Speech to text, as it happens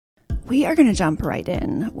we are going to jump right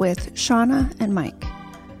in with Shauna and Mike,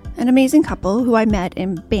 an amazing couple who I met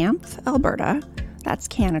in Banff, Alberta. That's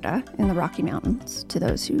Canada in the Rocky Mountains, to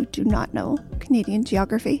those who do not know Canadian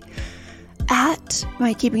geography, at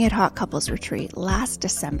my Keeping It Hot couples retreat last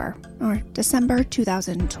December, or December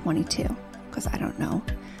 2022, because I don't know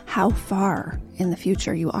how far in the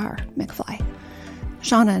future you are, McFly.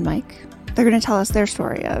 Shauna and Mike, they're going to tell us their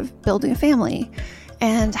story of building a family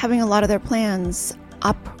and having a lot of their plans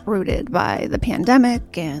uprooted by the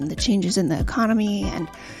pandemic and the changes in the economy and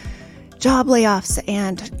job layoffs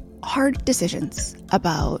and hard decisions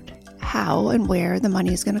about how and where the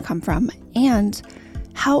money is going to come from and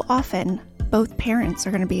how often both parents are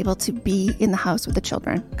going to be able to be in the house with the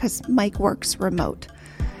children, because Mike works remote.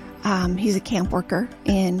 He's a camp worker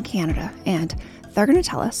in Canada, and they're going to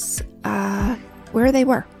tell us where they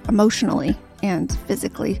were emotionally and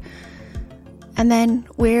physically, and then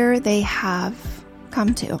where they have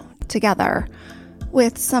come to together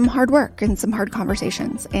with some hard work and some hard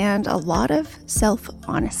conversations and a lot of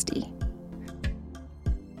self-honesty.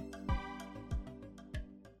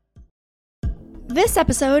 This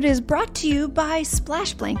episode is brought to you by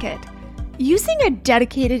Splash Blanket. Using a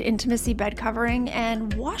dedicated intimacy bed covering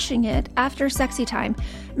and washing it after sexy time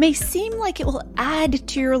may seem like it will add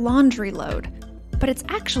to your laundry load, but it's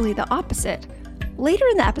actually the opposite. Later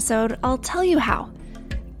in the episode, I'll tell you how.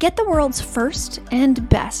 Get the world's first and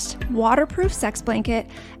best waterproof sex blanket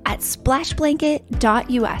at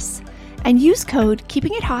splashblanket.us and use code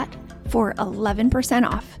KEEPINGITHOT for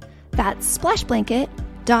 11% off. That's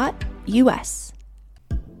splashblanket.us.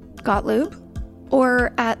 Got lube?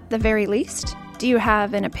 Or at the very least, do you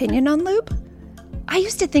have an opinion on lube? I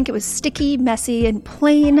used to think it was sticky, messy, and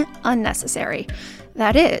plain unnecessary.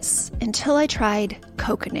 That is, until I tried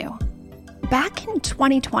Coconut. Back in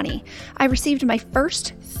 2020, I received my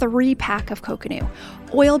first 3-pack of Coconut: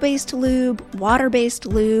 oil-based lube, water-based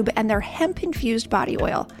lube, and their hemp-infused body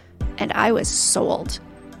oil. And I was sold.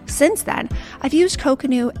 Since then, I've used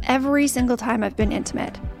Coconut every single time I've been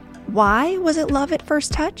intimate. Why was it love at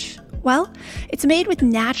first touch? Well, it's made with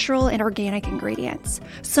natural and organic ingredients,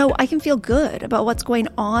 so I can feel good about what's going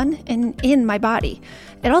on in my body.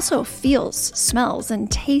 It also feels, smells,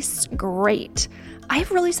 and tastes great. I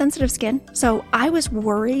have really sensitive skin, so I was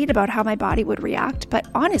worried about how my body would react, but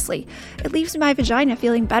honestly, it leaves my vagina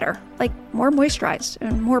feeling better, like more moisturized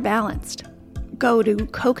and more balanced. Go to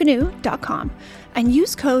coconut.com and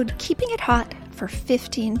use code KEEPINGITHOT for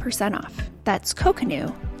 15% off. That's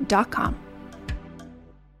coconut.com.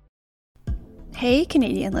 Hey,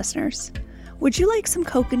 Canadian listeners, would you like some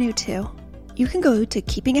Coconut too? You can go to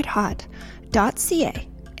keepingithot.ca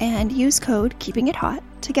and use code KEEPINGITHOT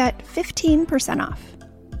to get 15% off.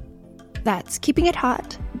 That's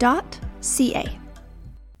keepingithot.ca.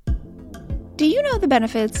 Do you know the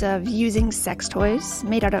benefits of using sex toys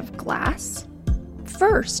made out of glass?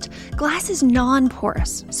 First, glass is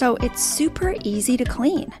non-porous, so it's super easy to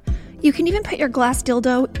clean. You can even put your glass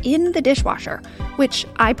dildo in the dishwasher, which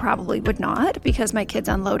I probably would not because my kids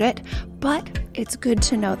unload it, but it's good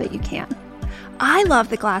to know that you can. I love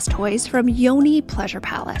the glass toys from Yoni Pleasure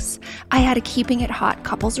Palace. I had a Keeping It Hot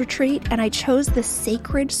couples retreat, and I chose the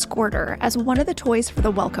Sacred Squirter as one of the toys for the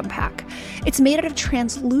welcome pack. It's made out of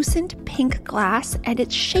translucent pink glass, and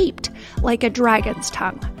it's shaped like a dragon's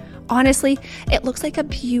tongue. Honestly, it looks like a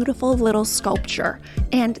beautiful little sculpture,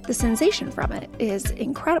 and the sensation from it is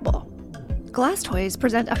incredible. Glass toys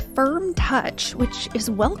present a firm touch, which is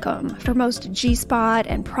welcome for most G-spot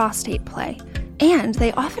and prostate play. And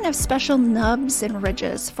they often have special nubs and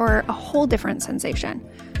ridges for a whole different sensation.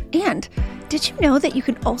 And did you know that you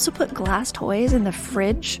can also put glass toys in the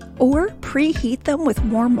fridge or preheat them with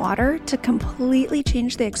warm water to completely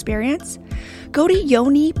change the experience? Go to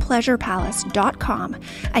YoniPleasurePalace.com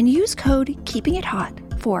and use code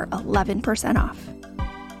KEEPINGITHOT for 11% off.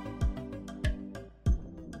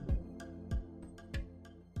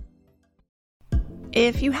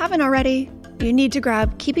 If you haven't already, you need to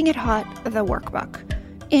grab Keeping It Hot, the workbook.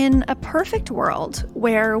 In a perfect world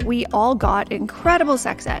where we all got incredible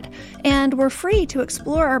sex ed and were free to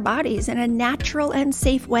explore our bodies in a natural and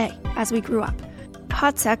safe way as we grew up,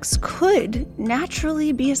 hot sex could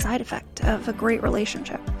naturally be a side effect of a great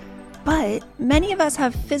relationship. But many of us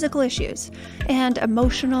have physical issues and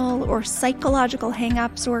emotional or psychological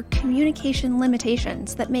hang-ups or communication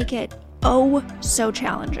limitations that make it oh so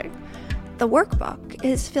challenging. The workbook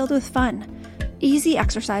is filled with fun, easy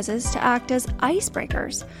exercises to act as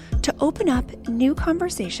icebreakers to open up new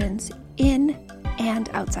conversations in and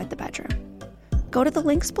outside the bedroom. Go to the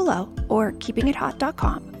links below or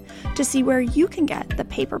keepingithot.com to see where you can get the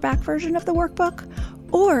paperback version of the workbook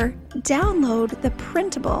or download the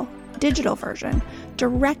printable digital version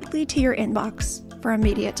directly to your inbox for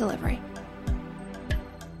immediate delivery.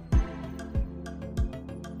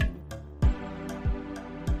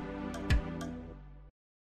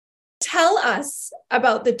 Tell us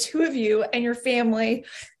about the two of you and your family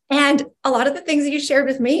and a lot of the things that you shared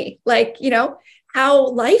with me, like, how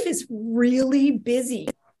life is really busy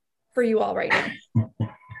for you all right now.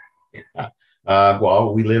 Yeah.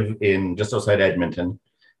 Well, we live in just outside Edmonton.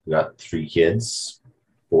 We got 3 kids,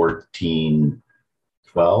 14,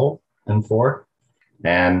 12, and 4.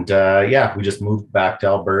 And we just moved back to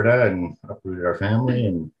Alberta and uprooted our family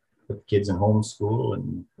and put the kids in homeschool.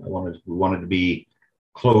 And we wanted to be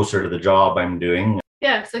closer to the job I'm doing.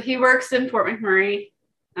 Yeah, so he works in Fort McMurray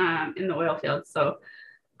in the oil fields. So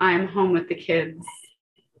I'm home with the kids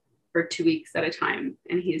for 2 weeks at a time,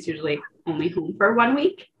 and he's usually only home for 1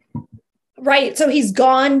 week. Right. So he's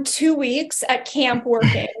gone 2 weeks at camp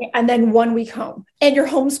working and then 1 week home. And you're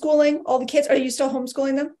homeschooling all the kids. Are you still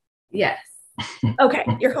homeschooling them? Yes. Okay.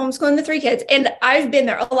 You're homeschooling the 3 kids. And I've been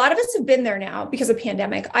there. A lot of us have been there now because of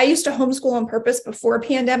pandemic. I used to homeschool on purpose before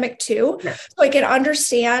pandemic too. Yes. So I can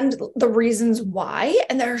understand the reasons why.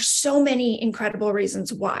 And there are so many incredible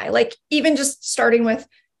reasons why, like even just starting with,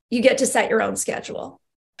 you get to set your own schedule.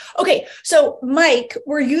 Okay. So Mike,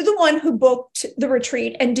 were you the one who booked the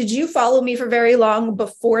retreat? And did you follow me for very long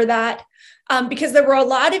before that? Because there were a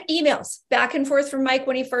lot of emails back and forth from Mike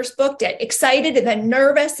when he first booked it, excited and then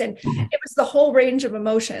nervous. And it was the whole range of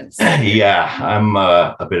emotions. Yeah, I'm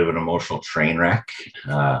a bit of an emotional train wreck.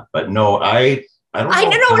 But no, I don't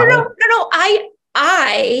know. No.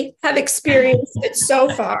 I have experienced it so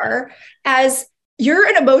far as you're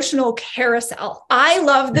an emotional carousel. I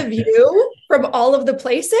love the view from all of the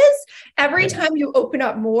places. Every time you open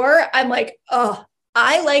up more, I'm like, oh,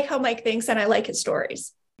 I like how Mike thinks and I like his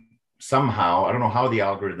stories. Somehow, I don't know how the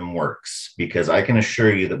algorithm works, because I can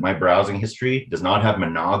assure you that my browsing history does not have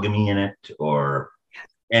monogamy in it or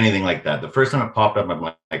anything like that. The first time it popped up, I'm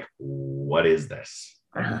like, what is this?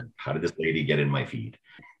 How did this lady get in my feed?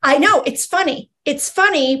 I know, it's funny. It's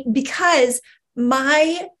funny because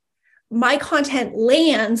my content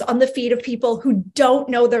lands on the feed of people who don't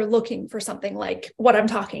know they're looking for something like what I'm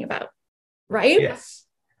talking about, right? Yes.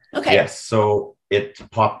 Okay. Yes. So it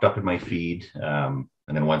popped up in my feed.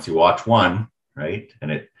 And then once you watch one, right,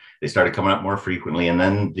 and they started coming up more frequently. And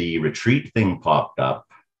then the retreat thing popped up.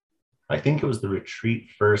 I think it was the retreat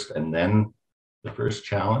first and then the first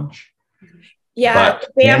challenge. Yeah. But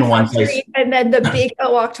then and then the big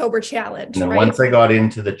October challenge. And then right? Once I got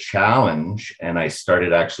into the challenge and I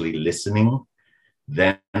started actually listening,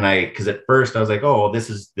 then because at first I was like, oh, well,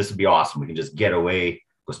 this would be awesome. We can just get away,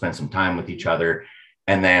 go spend some time with each other.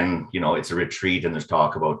 And then, it's a retreat and there's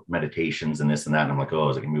talk about meditations and this and that. And I'm like, oh,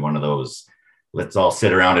 is it going to be one of those, let's all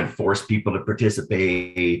sit around and force people to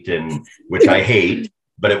participate, and which I hate,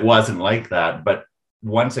 but it wasn't like that. But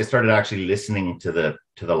once I started actually listening to the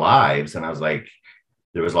lives, and I was like,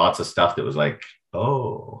 there was lots of stuff that was like,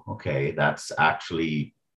 oh, okay, that's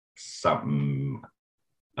actually something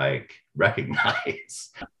I recognize.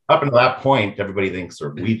 Up until that point, everybody thinks,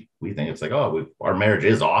 or we think it's like, oh, our marriage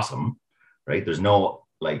is awesome, right? There's no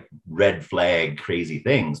like red flag crazy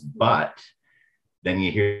things, but then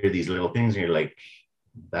you hear these little things and you're like,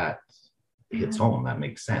 that hits home. That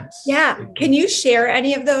makes sense. Yeah. Can you share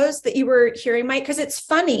any of those that you were hearing, Mike? Because it's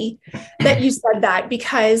funny that you said that,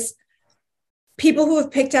 because people who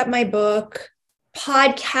have picked up my book,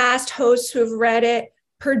 podcast hosts who have read it,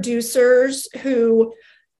 producers who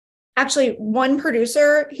actually, one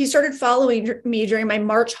producer, he started following me during my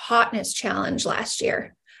March Hotness Challenge last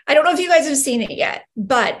year. I don't know if you guys have seen it yet,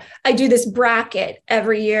 but I do this bracket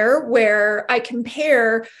every year where I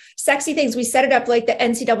compare sexy things. We set it up like the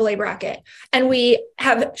NCAA bracket, and we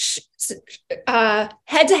have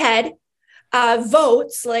head-to-head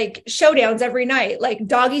votes, like showdowns every night, like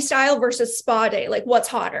doggy style versus spa day, like what's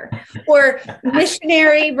hotter, or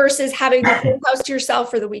missionary versus having the whole house to yourself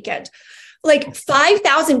for the weekend. Like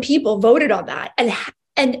 5,000 people voted on that,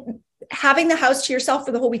 and having the house to yourself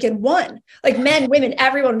for the whole weekend won. Like men, women,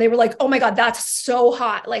 everyone, they were like, oh my God, that's so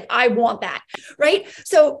hot. Like, I want that. Right.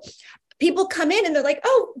 So people come in and they're like,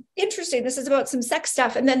 oh, interesting. This is about some sex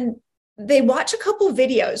stuff. And then they watch a couple of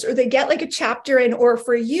videos, or they get like a chapter in, or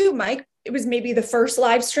for you, Mike, it was maybe the first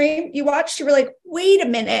live stream you watched. You were like, wait a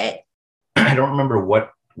minute. I don't remember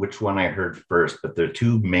which one I heard first, but the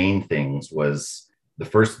two main things was the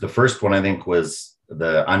first one, I think, was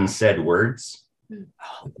the unsaid words.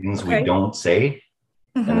 Things we don't say.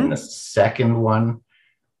 And then the second one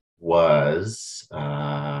was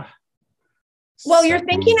Well, you're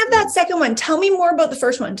thinking of that second one. Tell me more about the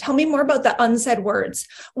first one. Tell me more about the unsaid words.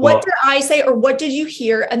 What did I say, or what did you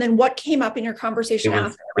hear? And then what came up in your conversation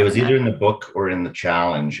after? It was either in the book or in the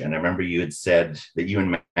challenge. And I remember you had said that you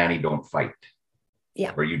and Manny don't fight.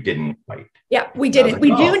 Yeah. Or you didn't fight. Yeah, we didn't. Like,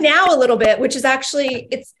 we do now a little bit, which is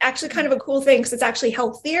it's actually kind of a cool thing because it's actually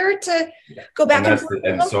healthier to go back and forth.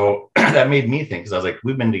 And so that made me think, because I was like,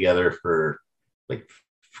 we've been together for like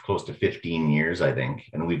close to 15 years, I think,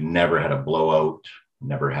 and we've never had a blowout,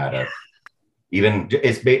 never had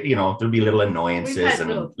there'll be little annoyances and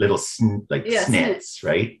little snits,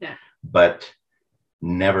 right? Yeah. But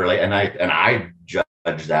never and I judge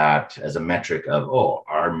that as a metric of,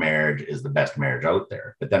 our marriage is the best marriage out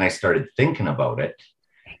there. But then I started thinking about it,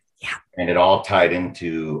 and it all tied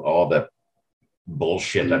into all the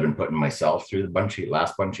bullshit I've been putting myself through the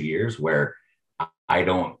last bunch of years, where I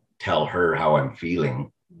don't tell her how I'm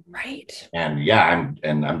feeling. Right. And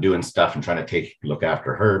I'm doing stuff and trying to look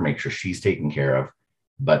after her, make sure she's taken care of.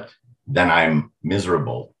 But then I'm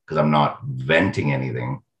miserable because I'm not venting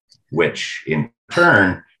anything, which in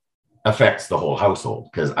turn affects the whole household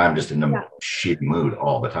because I'm just in a shitty mood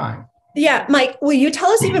all the time. Yeah. Mike, will you tell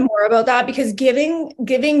us even more about that? Because giving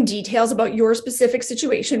details about your specific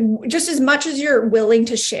situation, just as much as you're willing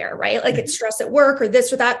to share, right? Like it's stress at work or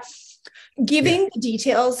this or that. Giving the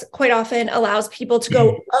details quite often allows people to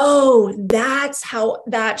go, that's how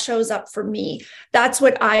that shows up for me. That's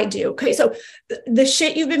what I do. Okay. So the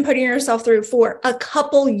shit you've been putting yourself through for a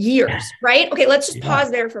couple years, right? Okay. Let's just pause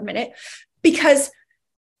there for a minute, because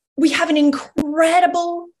we have an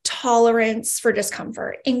incredible tolerance for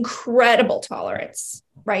discomfort, incredible tolerance,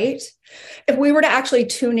 right? If we were to actually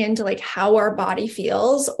tune into like how our body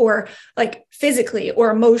feels, or like physically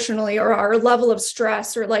or emotionally, or our level of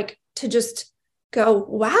stress, or like to just go,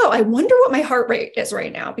 wow, I wonder what my heart rate is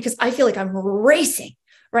right now because I feel like I'm racing,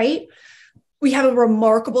 right? We have a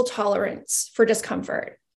remarkable tolerance for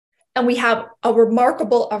discomfort, and we have a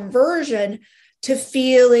remarkable aversion to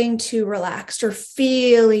feeling too relaxed or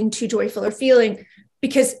feeling too joyful or feeling,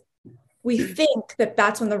 because we think that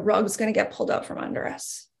that's when the rug's going to get pulled out from under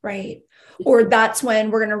us, right? Or that's when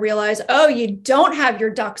we're going to realize, you don't have your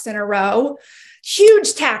ducks in a row,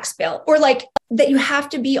 huge tax bill, or like that you have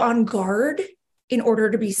to be on guard in order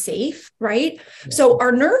to be safe, right? So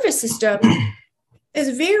our nervous system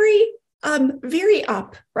is very, very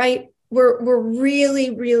up, right? We're really,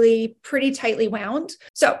 really pretty tightly wound.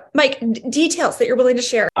 So Mike, details that you're willing to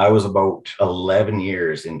share. I was about 11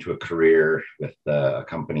 years into a career with a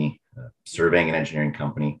company, a surveying and engineering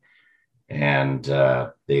company. And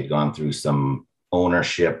they'd gone through some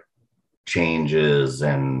ownership changes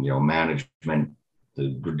and, management. The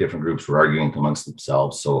different groups were arguing amongst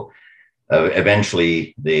themselves. So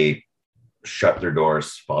eventually they shut their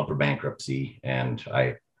doors, filed for bankruptcy, and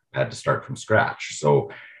I had to start from scratch.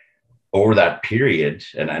 So over that period,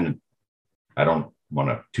 and I don't want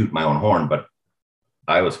to toot my own horn, but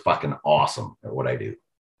I was fucking awesome at what I do.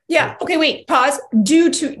 Yeah. Okay, wait, pause.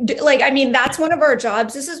 That's one of our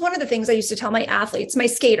jobs. This is one of the things I used to tell my athletes, my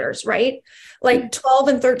skaters, right? Like 12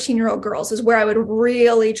 and 13-year-old girls is where I would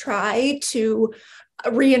really try to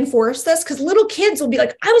reinforce this, because little kids will be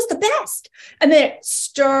like, I was the best. And then it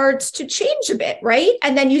starts to change a bit, right?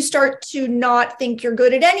 And then you start to not think you're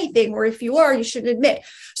good at anything, or if you are, you should admit.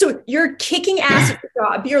 So you're kicking ass at your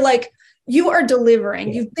job. You're like, you are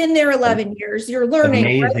delivering. You've been there 11 years. You're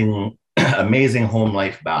learning. Amazing home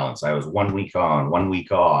life balance. I was 1 week on, 1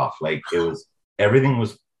 week off. Like everything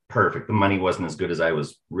was perfect. The money wasn't as good as I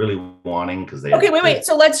was really wanting because they. Okay, wait.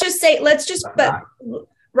 So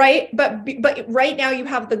but right now you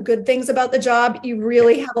have the good things about the job. You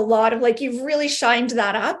really have a lot of you've really shined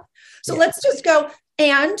that up. So let's just go.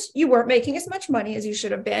 And you weren't making as much money as you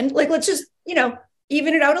should have been. Let's just,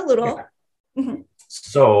 even it out a little. Yeah. Mm-hmm.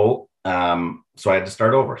 So I had to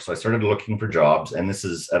start over. So I started looking for jobs, and this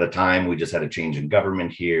is at a time we just had a change in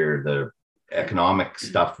government here. The economic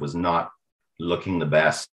stuff was not looking the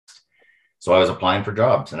best. So I was applying for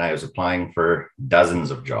jobs, and I was applying for dozens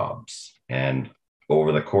of jobs. And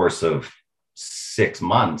over the course of 6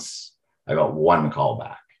 months, I got one call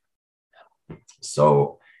back.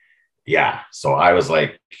 So I was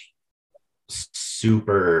like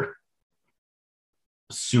super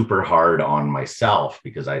hard on myself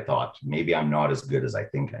because I thought maybe I'm not as good as I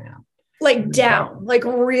think I am.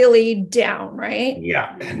 Really down, right?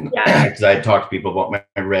 Yeah. And because I talked to people about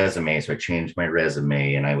my resume. So I changed my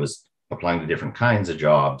resume, and I was applying to different kinds of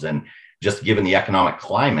jobs. And just given the economic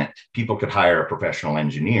climate, people could hire a professional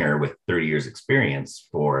engineer with 30 years experience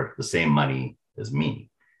for the same money as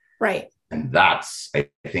me. Right. And that's, I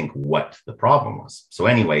think, what the problem was. So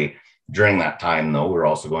anyway, during that time, though, we're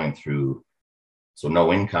also going through So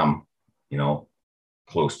no income,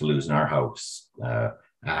 close to losing our house,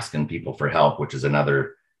 asking people for help, which is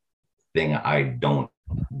another thing I don't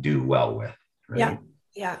do well with. Right?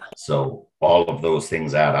 Yeah. So all of those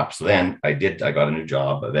things add up. So then I got a new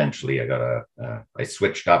job. Eventually I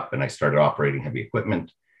switched up and I started operating heavy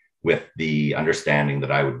equipment with the understanding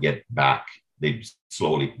that I would get back. They'd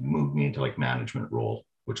slowly move me into like management role,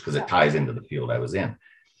 because it ties into the field I was in.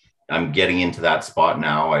 I'm getting into that spot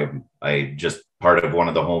now. I just, part of one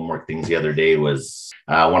of the homework things the other day was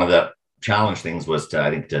one of the challenge things was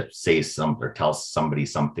to say or tell somebody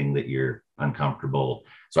something that you're uncomfortable.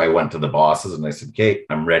 So I went to the bosses and I said, okay,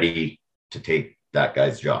 I'm ready to take that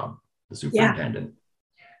guy's job, the superintendent,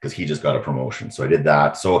 because he just got a promotion. So I did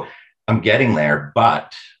that. So I'm getting there,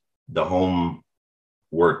 but the home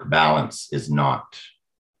work balance is not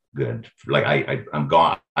good. Like I'm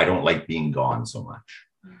gone. I don't like being gone so much.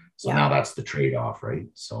 So now that's the trade-off, right?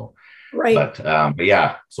 So, right. But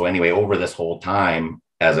yeah. So anyway, over this whole time,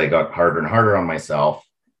 as I got harder and harder on myself,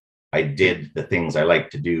 I did the things I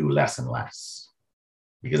like to do less and less,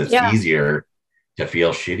 because it's easier to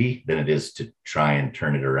feel shitty than it is to try and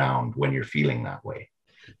turn it around when you're feeling that way.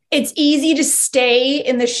 It's easy to stay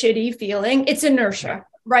in the shitty feeling. It's inertia,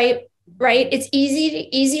 right? Right. It's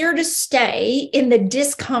easier to stay in the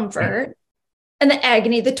discomfort and the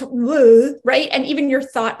agony, right? And even your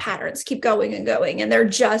thought patterns keep going and going. And they're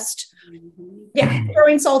just,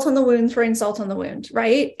 throwing salt on the wound,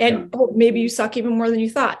 right? And maybe you suck even more than you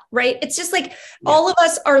thought, right? It's just like all of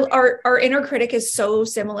us, our inner critic is so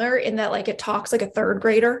similar in that, like, it talks like a third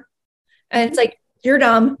grader. And it's like, you're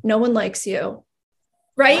dumb. No one likes you.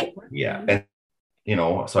 Right. Yeah. And,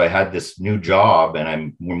 so I had this new job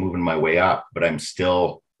and we're moving my way up, but I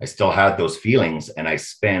still had those feelings, and I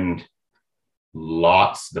spend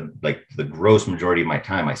the gross majority of my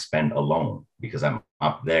time I spend alone, because I'm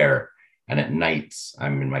up there, and at nights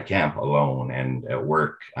I'm in my camp alone, and at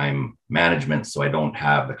work I'm management. So I don't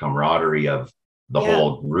have the camaraderie of the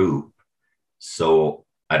whole group. So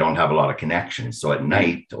I don't have a lot of connections. So at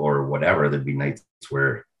night or whatever, there'd be nights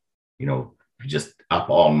where, just up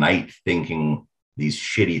all night thinking these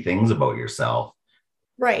shitty things about yourself.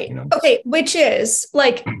 Right. Okay. Which is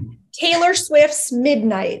like Taylor Swift's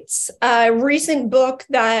Midnights, a recent book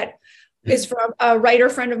that is from a writer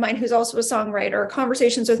friend of mine who's also a songwriter,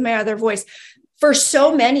 Conversations with My Other Voice. For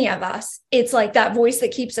so many of us, it's like that voice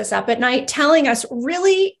that keeps us up at night, telling us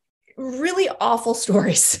really, really awful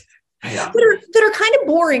stories that are kind of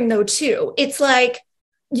boring though, too. It's like,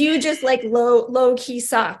 you just like low key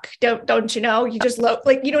suck. Don't you know? You just you know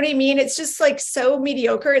what I mean? It's just like so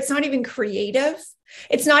mediocre. It's not even creative.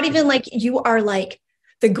 It's not even like you are like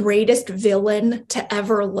the greatest villain to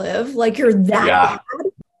ever live. Like you're that bad.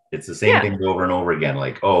 It's the same thing over and over again.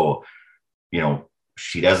 Like,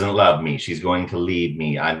 she doesn't love me. She's going to leave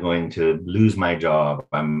me. I'm going to lose my job.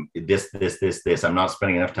 I'm this. I'm not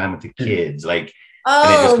spending enough time with the kids. Like,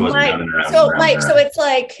 oh, Mike. So it's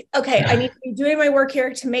like, okay, I need to be doing my work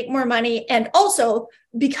here to make more money. And also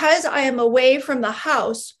because I am away from the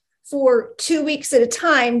house for 2 weeks at a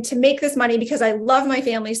time to make this money, because I love my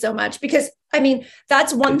family so much. Because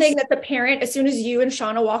that's one thing that the parent, as soon as you and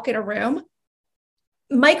Shauna walk in a room,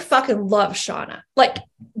 Mike fucking loves Shauna, like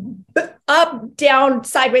up, down,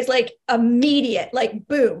 sideways, like immediate, like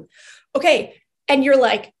boom. Okay. And you're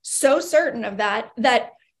like so certain of that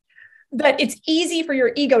it's easy for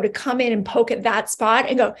your ego to come in and poke at that spot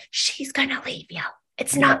and go, she's going to leave you.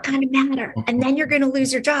 It's not going to matter. And then you're going to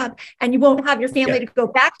lose your job and you won't have your family to go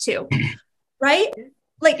back to. Right?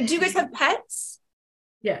 Like, do you guys have pets?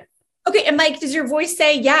 Yeah. Okay. And Mike, does your voice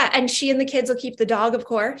say, yeah, and she and the kids will keep the dog, of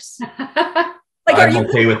course? Like, I'm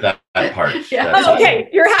okay with that part. Oh, okay.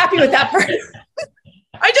 You're happy with that part.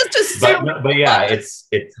 I just assume. But yeah, it's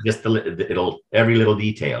just every little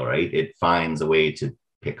detail, right? It finds a way to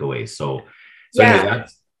pick away. So anyway,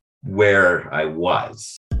 that's where I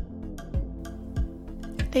was.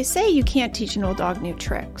 They say you can't teach an old dog new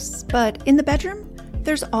tricks, but in the bedroom,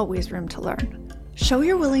 there's always room to learn. Show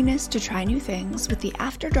your willingness to try new things with the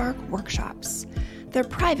After Dark workshops. They're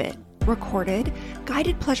private, recorded,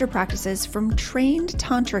 guided pleasure practices from trained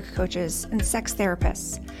tantric coaches and sex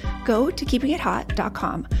therapists. Go to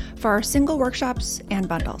keepingithot.com for our single workshops and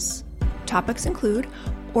bundles. Topics include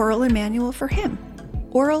oral and manual for him,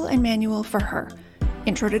 oral and manual for her,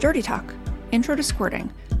 intro to dirty talk, intro to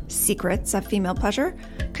squirting, secrets of female pleasure,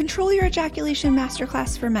 control your ejaculation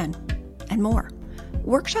masterclass for men, and more.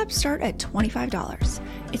 Workshops start at $25.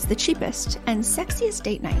 It's the cheapest and sexiest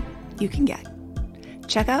date night you can get.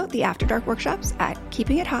 Check out the After Dark workshops at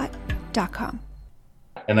keepingithot.com.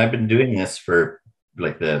 And I've been doing this for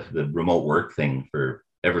like the remote work thing for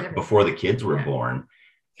ever before the kids were born.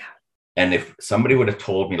 Yeah. And if somebody would have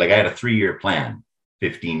told me, like I had a 3-year plan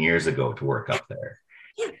 15 years ago to work up there.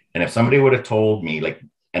 Yeah. And if somebody would have told me, like,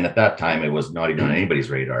 and at that time it was not even on anybody's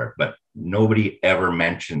radar, but nobody ever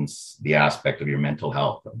mentions the aspect of your mental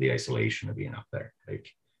health, of the isolation of being up there. Like,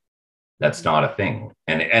 that's not a thing.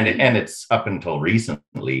 And it's up until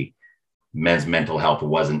recently, men's mental health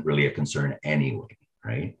wasn't really a concern anyway,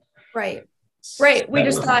 right? Right. We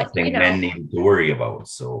just thought, men need to worry about.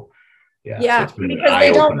 So yeah, so because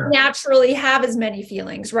they don't naturally have as many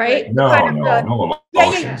feelings, right? No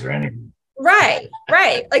emotions or anything. Right.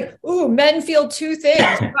 Like, ooh, men feel two things: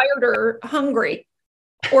 tired or hungry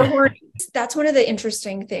or horny. That's one of the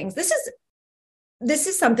interesting things. This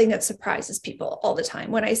is something that surprises people all the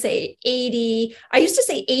time. When I say 80, I used to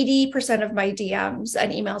say 80% of my DMs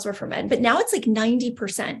and emails were for men, but now it's like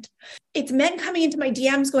 90%. It's men coming into my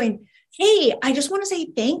DMs going, hey, I just want to say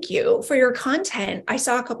thank you for your content. I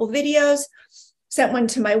saw a couple of videos, sent one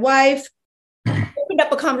to my wife, opened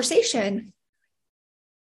up a conversation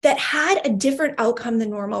that had a different outcome than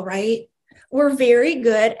normal, right? We're very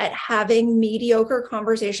good at having mediocre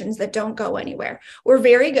conversations that don't go anywhere. We're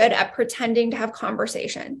very good at pretending to have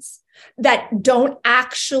conversations that don't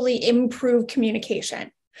actually improve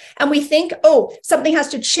communication. And we think, oh, something has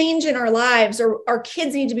to change in our lives, or our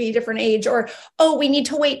kids need to be a different age, or, oh, we need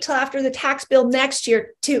to wait till after the tax bill next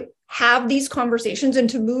year to have these conversations and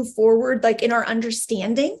to move forward, like in our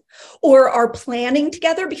understanding or our planning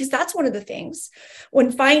together, because that's one of the things when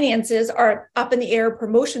finances are up in the air,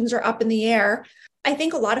 promotions are up in the air. I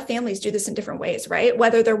think a lot of families do this in different ways, right?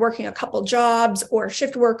 Whether they're working a couple jobs or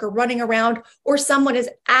shift work or running around, or someone is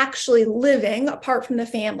actually living apart from the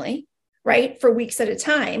family, right, for weeks at a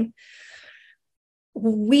time.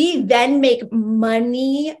 We then make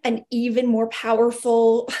money an even more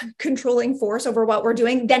powerful controlling force over what we're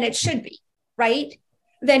doing than it should be, right?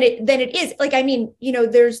 Than it is. Like, I mean,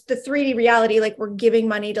 there's the 3D reality, like we're giving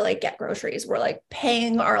money to like get groceries. We're like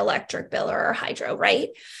paying our electric bill or our hydro, right?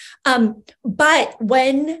 But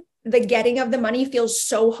when the getting of the money feels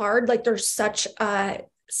so hard, like there's such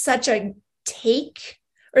a take,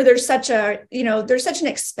 or there's such an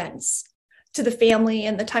expense to the family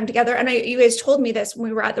and the time together. And you guys told me this when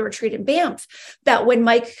we were at the retreat in Banff, that when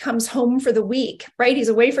Mike comes home for the week, right? He's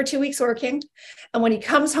away for 2 weeks working. And when he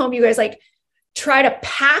comes home, you guys like try to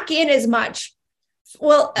pack in as much.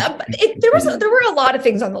 Well, there were a lot of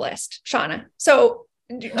things on the list, Shauna. So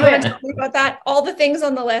do you want to talk about that? All the things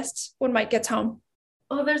on the list when Mike gets home.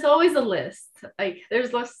 Well, there's always a list. Like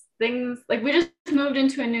there's less things. Like we just moved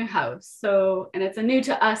into a new house. And it's a new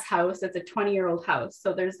to us house. It's a 20-year-old house.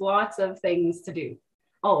 So there's lots of things to do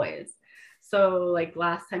always. So like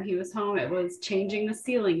last time he was home, it was changing the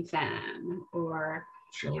ceiling fan, or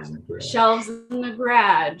shelves in the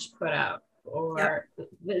garage put up, or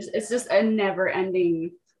it's just a never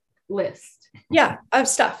ending list. Yeah, of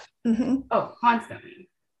stuff. Mm-hmm. Oh, constantly.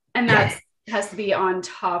 And that has to be on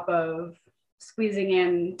top of squeezing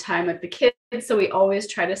in time with the kids. So we always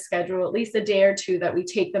try to schedule at least a day or two that we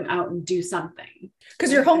take them out and do something.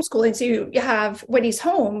 Because you're homeschooling. So you have, when he's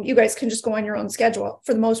home, you guys can just go on your own schedule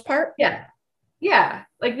for the most part. Yeah. Yeah.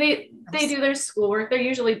 Like they do their schoolwork. They're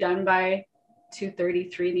usually done by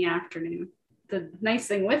 2:30, 3 in the afternoon. The nice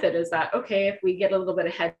thing with it is that, okay, if we get a little bit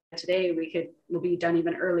ahead today, we'll be done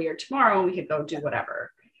even earlier tomorrow, and we could go do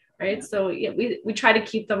whatever. Right. So we try to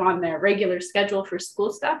keep them on their regular schedule for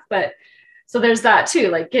school stuff, but so there's that too,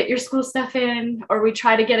 like get your school stuff in, or we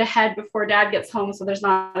try to get ahead before dad gets home. So there's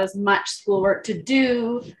not as much schoolwork to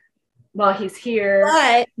do while he's here.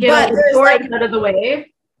 But the out of the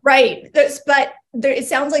way. Right. It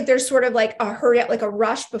sounds like there's sort of like a hurry up, like a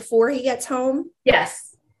rush before he gets home.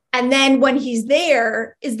 Yes. And then when he's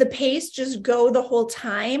there, is the pace just go the whole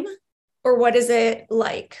time? Or what is it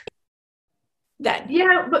like then?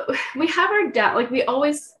 Yeah, but we have our dad, like we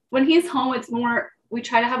always, when he's home, it's more, we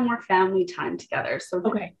try to have more family time together. So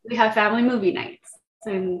we have family movie nights.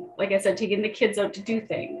 And like I said, taking the kids out to do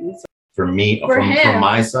things. For me, from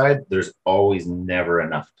my side, there's always never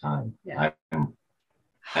enough time. Yeah.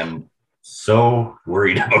 I'm so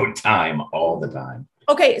worried about time all the time.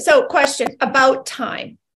 Okay, so question about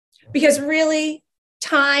time. Because really,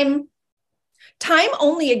 time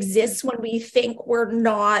only exists when we think we're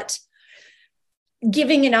not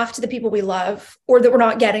giving enough to the people we love, or that we're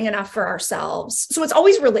not getting enough for ourselves. So it's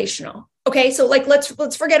always relational. Okay. So like,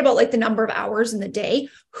 let's forget about like the number of hours in the day.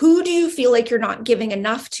 Who do you feel like you're not giving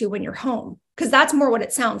enough to when you're home? Because that's more what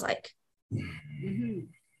it sounds like.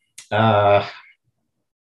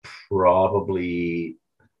 Probably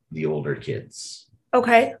the older kids.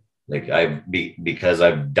 Okay. Like because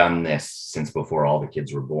I've done this since before all the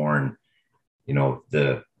kids were born. you know,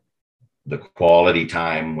 the quality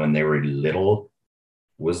time when they were little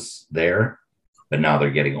was there, but now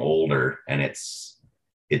they're getting older and it's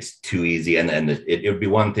too easy. And it would be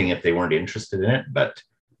one thing if they weren't interested in it, but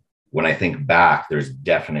when I think back, there's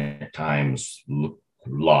definite times,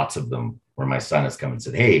 lots of them, where my son has come and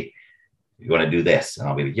said, "Hey, you want to do this?" And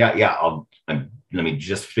I'll be like, yeah, let me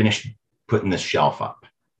just finish putting this shelf up.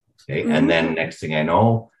 Okay. Mm-hmm. And then next thing I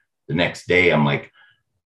know, the next day I'm like,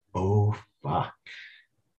 oh, fuck.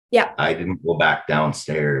 Yeah. I didn't go back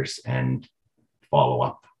downstairs and follow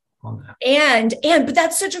up on that. But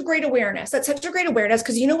that's such a great awareness. That's such a great awareness,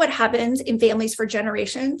 because you know what happens in families for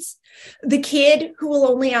generations? The kid who will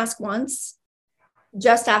only ask once,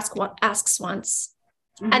 just asks once.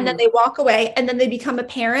 Mm-hmm. And then they walk away, and then they become a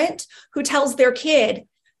parent who tells their kid,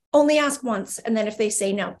 only ask once. And then if they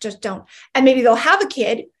say no, just don't. And maybe they'll have a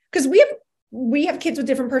kid, because we have kids with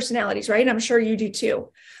different personalities, right? And I'm sure you do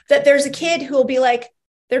too, that there's a kid who will be like,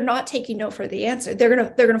 they're not taking no for the answer. They're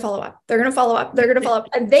going to follow up. They're going to follow up. They're going to follow up.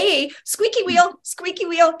 And they squeaky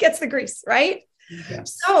wheel gets the grease, right? Yeah.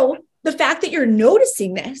 So the fact that you're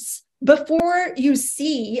noticing this before you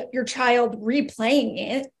see your child replaying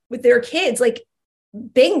it with their kids, like,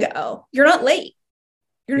 bingo, you're not late.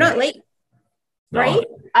 You're not late. Right?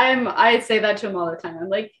 I say that to him all the time. I'm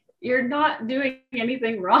like, you're not doing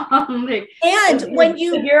anything wrong. Like, and when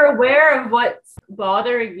you're aware of what's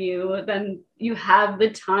bothering you, then you have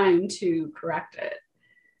the time to correct it.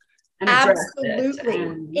 And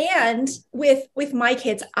absolutely. And with my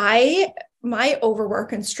kids, my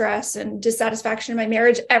overwork and stress and dissatisfaction in my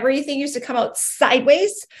marriage, everything used to come out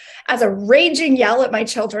sideways as a raging yell at my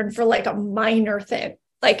children for like a minor thing.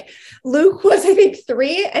 Like Luke was, I think,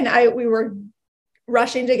 3, and we were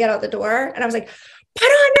rushing to get out the door, and I was like, put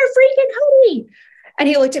on your freaking hoodie. And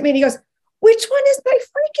he looked at me and he goes, which one is my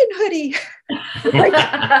freaking hoodie?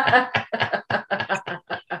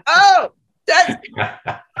 Oh, that's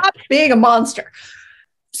not being a monster.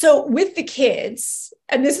 So with the kids,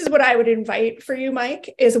 and this is what I would invite for you,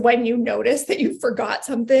 Mike, is when you notice that you forgot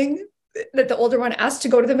something, that the older one asks, to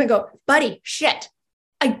go to them and go, buddy, shit,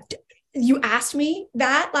 you asked me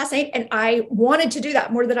that last night, and I wanted to do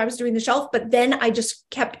that more than I was doing the shelf, but then I just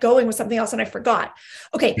kept going with something else and I forgot.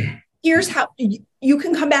 Okay, here's how you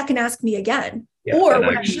can come back and ask me again. Yeah, or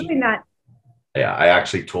when I'm doing that. Yeah, I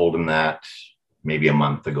actually told him that maybe a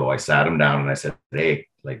month ago. I sat him down and I said, hey,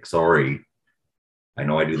 like, sorry, I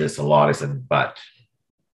know I do this a lot. I said, but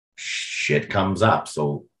shit comes up.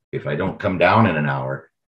 So if I don't come down in an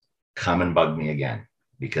hour, come and bug me again,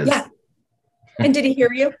 because yeah. And did he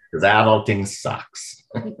hear you? Because adulting sucks.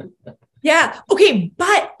 Yeah. Okay.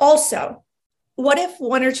 But also, what if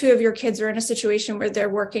 1 or 2 of your kids are in a situation where they're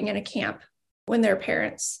working in a camp when they're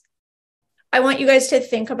parents? I want you guys to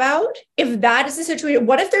think about, if that is the situation,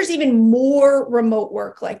 what if there's even more remote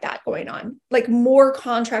work like that going on? Like more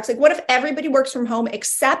contracts? Like what if everybody works from home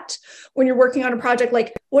except when you're working on a project?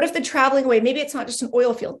 Like what if the traveling away, maybe it's not just an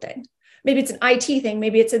oil field thing. Maybe it's an IT thing.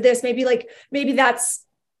 Maybe it's a this, maybe that's,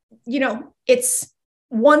 it's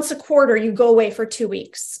once a quarter, you go away for 2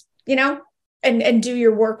 weeks, and do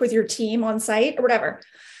your work with your team on site or whatever.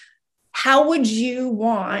 How would you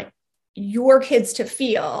want your kids to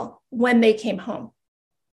feel when they came home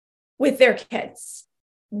with their kids?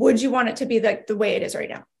 Would you want it to be like the way it is right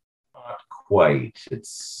now? Not quite.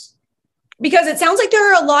 It's because it sounds like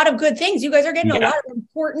there are a lot of good things. You guys are getting a lot of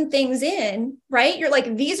important things in, right? You're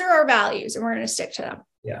like, these are our values and we're going to stick to them.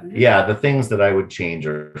 Yeah. Yeah. The things that I would change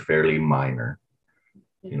are fairly minor,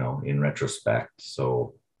 in retrospect.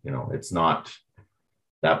 So, it's not,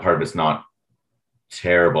 that part of it's not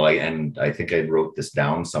terrible. And I think I wrote this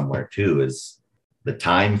down somewhere too, is the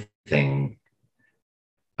time thing.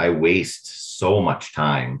 I waste so much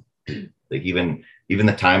time, like even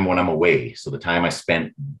the time when I'm away. So the time I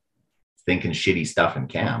spent thinking shitty stuff in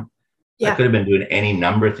camp, I could have been doing any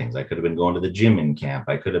number of things. I could have been going to the gym in camp.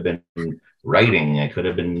 I could have been writing. I could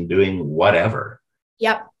have been doing whatever.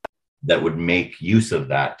 Yep. That would make use of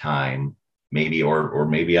that time, maybe, or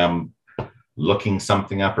maybe I'm looking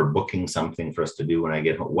something up or booking something for us to do when I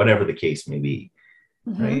get home, whatever the case may be.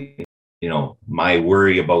 Mm-hmm. Right. My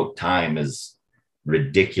worry about time is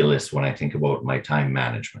ridiculous when I think about my time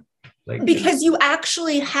management. Because you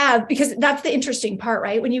actually have, because that's the interesting part,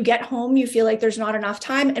 right? When you get home, you feel like there's not enough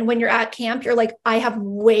time. And when you're at camp, you're like, I have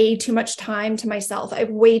way too much time to myself. I have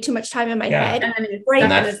way too much time in my head.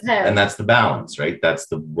 And that's the balance, right? That's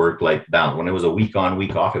the work-life balance. When it was a week on,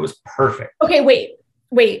 week off, it was perfect. Okay, wait.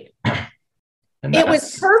 It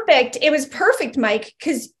was perfect. It was perfect, Mike,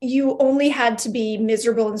 because you only had to be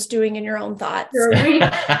miserable and stewing in your own thoughts.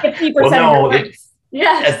 50%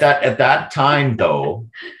 Yeah. At that time though,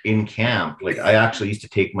 in camp, like I actually used to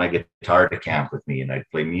take my guitar to camp with me and I'd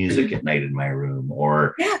play music at night in my room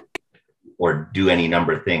or do any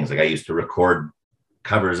number of things. Like I used to record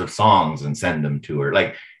covers of songs and send them to her.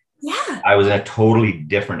 Like I was in a totally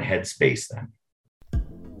different headspace then.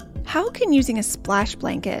 How can using a splash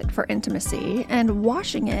blanket for intimacy and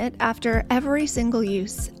washing it after every single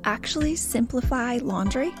use actually simplify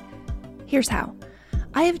laundry? Here's how.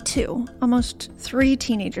 I have 2, almost 3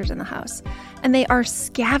 teenagers in the house, and they are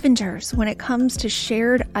scavengers when it comes to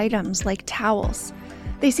shared items like towels.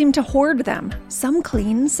 They seem to hoard them, some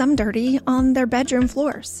clean, some dirty, on their bedroom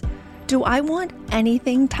floors. Do I want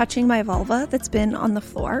anything touching my vulva that's been on the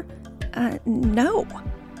floor? No.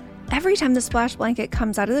 Every time the splash blanket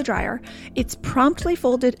comes out of the dryer, it's promptly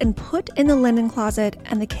folded and put in the linen closet,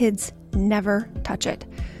 and the kids never touch it.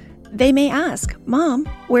 They may ask, Mom,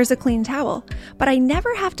 where's a clean towel? But I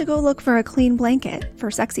never have to go look for a clean blanket for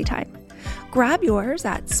sexy time. Grab yours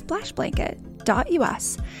at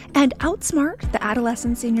splashblanket.us and outsmart the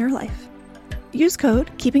adolescents in your life. Use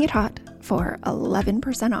code KEEPINGITHOT for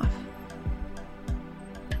 11% off.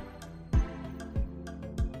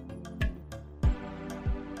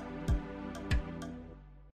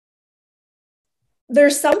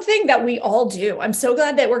 There's something that we all do. I'm so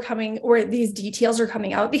glad that where these details are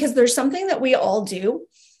coming out, because there's something that we all do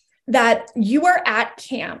that you are at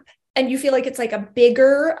camp and you feel like it's like there's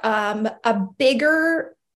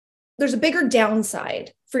a bigger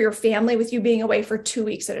downside for your family with you being away for 2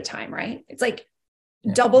 weeks at a time, right? It's like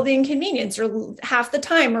double the inconvenience or half the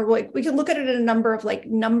time, or like we can look at it in a number of like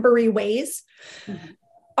numbery ways. Mm-hmm.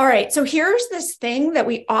 All right. So here's this thing that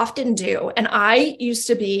we often do. And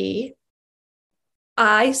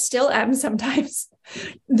I still am sometimes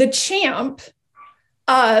the champ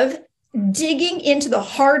of digging into the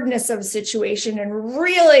hardness of a situation and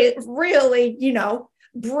really, really,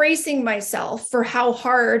 bracing myself for how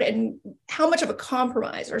hard and how much of a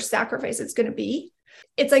compromise or sacrifice it's going to be.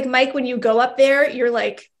 It's like, Mike, when you go up there, you're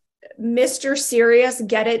like, Mr. Serious,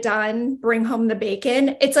 get it done, bring home the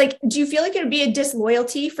bacon. It's like, do you feel like it would be a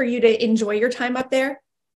disloyalty for you to enjoy your time up there?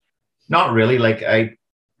 Not really. Like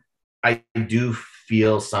I do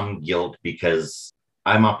feel some guilt because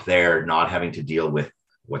I'm up there not having to deal with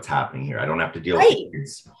what's happening here. I don't have to deal with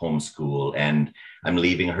kids homeschool, and I'm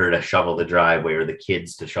leaving her to shovel the driveway or the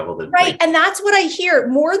kids to shovel the right. And that's what I hear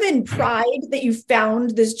more than pride that you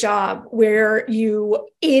found this job where you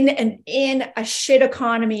in a shit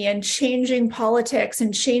economy and changing politics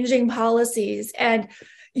and changing policies, and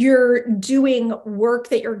you're doing work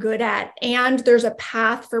that you're good at, and there's a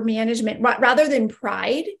path for management rather than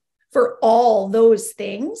pride for all those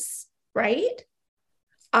things, right?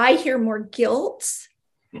 I hear more guilt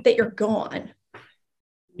that you're gone.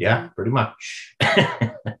 Yeah, pretty much.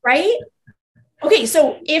 Right? Okay,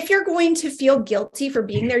 so if you're going to feel guilty for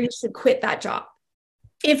being there, you should quit that job.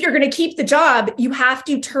 If you're going to keep the job, you have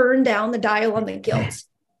to turn down the dial on the guilt.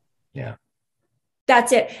 Yeah.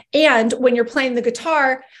 That's it. And when you're playing the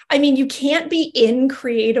guitar, I mean, you can't be in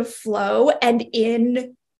creative flow and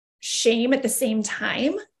in shame at the same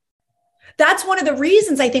time. That's one of the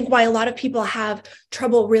reasons I think why a lot of people have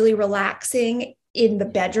trouble really relaxing in the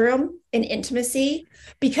bedroom in intimacy,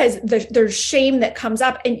 because there's shame that comes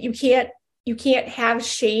up, and you can't have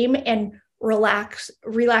shame and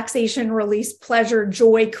relaxation, release, pleasure,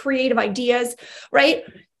 joy, creative ideas, right?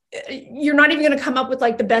 You're not even going to come up with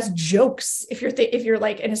like the best jokes if you're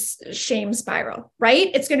like in a shame spiral, right?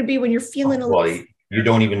 It's going to be when you're feeling you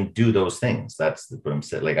don't even do those things. That's what I'm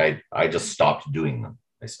saying. Like I just stopped doing them.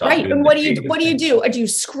 Right. And what do you do? Do you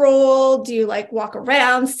scroll? Do you like walk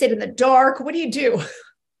around, sit in the dark? What do you do?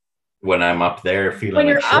 When I'm up there feeling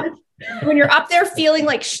when you're up there feeling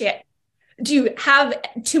like shit, do you have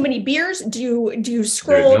too many beers? Do you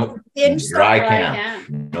scroll? Dry camp.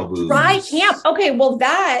 No booze. Dry camp. Okay. Well,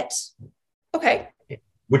 okay.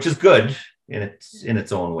 Which is good in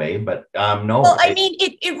its own way, but no. Well, I mean,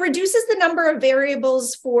 it reduces the number of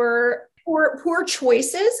variables for poor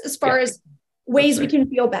choices as far as ways we can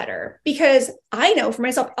feel better, because I know for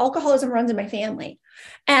myself, alcoholism runs in my family,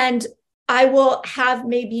 and I will have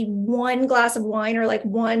maybe one glass of wine or like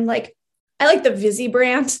one, like I like the Vizzy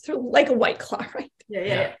brand, like a White Claw, right?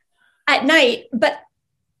 Yeah. At night. But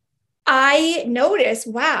I notice,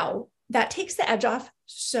 wow, that takes the edge off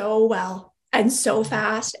so well and so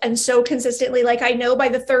fast and so consistently. Like I know by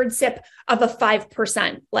the third sip of a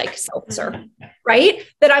 5% like seltzer, right?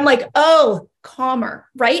 That I'm like, oh, calmer,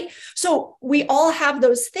 right? So we all have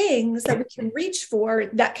those things that we can reach for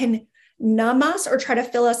that can numb us or try to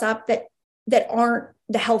fill us up that aren't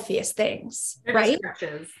the healthiest things, right?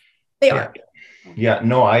 They are. Yeah,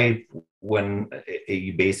 no, when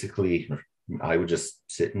you basically, I would just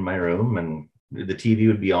sit in my room and the TV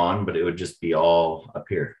would be on, but it would just be all up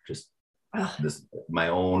here, just this, my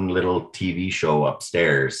own little TV show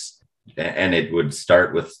upstairs. And it would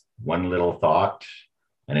start with one little thought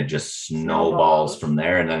and it just snowballs from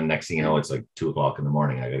there. And then next thing you know, it's like 2:00 in the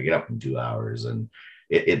morning. I got to get up in 2 hours. And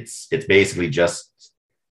it's basically just,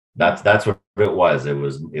 that's what it was. It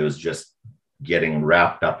was just getting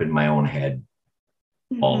wrapped up in my own head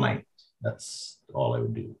all night. That's all I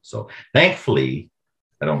would do. So thankfully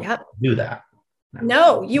I don't do that.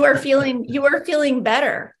 No, you are feeling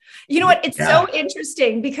better. You know what? It's so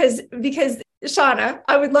interesting because Shauna,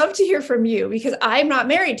 I would love to hear from you because I'm not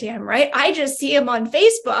married to him, right? I just see him on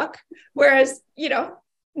Facebook, whereas,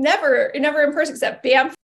 never in person except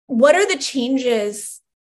Banff. What are the changes?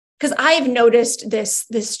 Because I've noticed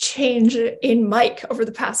this change in Mike over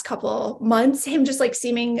the past couple months, him just like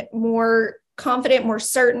seeming more confident, more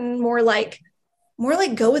certain, more like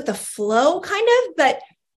go with the flow kind of, but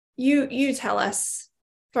you tell us.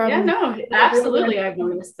 Absolutely. I've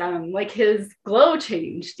noticed like his glow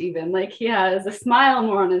changed, even like he has a smile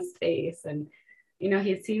more on his face, and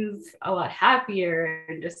he seems a lot happier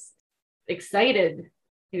and just excited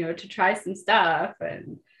to try some stuff,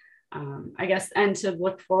 and I guess, and to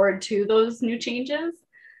look forward to those new changes.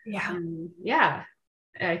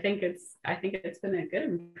 I think it's been a good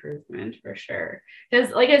improvement for sure,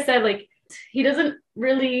 because like I said, like he doesn't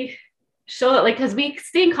really show that, like, because we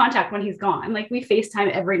stay in contact when he's gone. Like we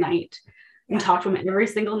FaceTime every night and talk to him every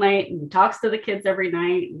single night, and talks to the kids every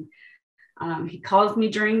night. And he calls me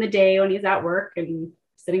during the day when he's at work and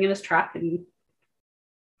sitting in his truck and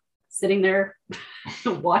sitting there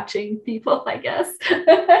watching people, I guess,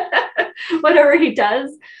 whatever he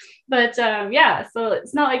does. But so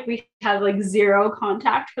it's not like we have like zero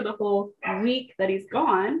contact for the whole week that he's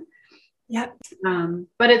gone. Yep.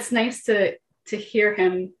 But it's nice to hear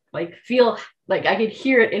him, like feel like I could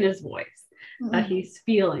hear it in his voice that he's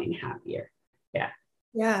feeling happier.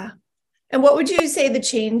 Yeah. And what would you say the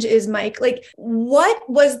change is, Mike? Like, what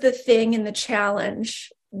was the thing in the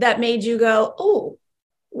challenge that made you go, oh,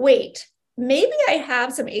 wait, maybe I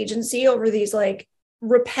have some agency over these like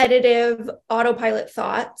repetitive autopilot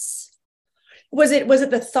thoughts? Was it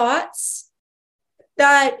the thoughts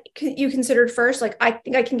that you considered first? Like, I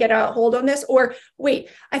think I can get a hold on this, or wait,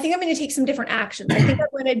 I think I'm going to take some different actions. I think I'm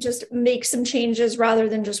going to just make some changes rather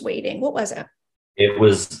than just waiting. What was it? It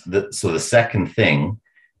was the second thing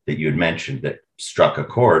that you had mentioned that struck a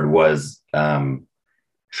chord was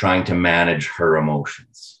trying to manage her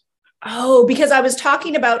emotions. Oh, because I was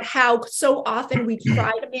talking about how so often we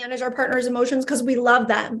try to manage our partner's emotions because we love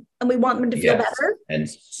them and we want them to feel better. And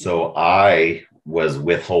so I was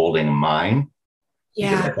withholding mine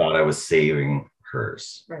because I thought I was saving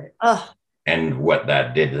hers. Right. And what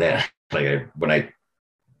that did then, like when I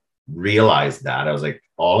realized that, I was like,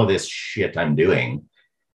 all of this shit I'm doing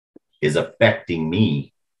is affecting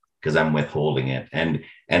me because I'm withholding it. And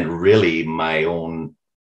really my own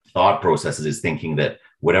thought processes is thinking that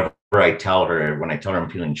whatever I tell her, when I tell her I'm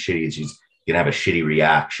feeling shitty, she's going to have a shitty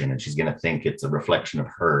reaction and she's going to think it's a reflection of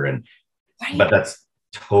her. But that's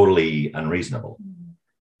totally unreasonable.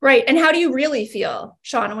 Right. And how do you really feel,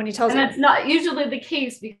 Shauna, when he tells you? And that's not usually the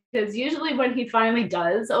case, because usually when he finally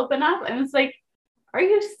does open up, and it's like, are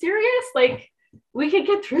you serious? Like, we could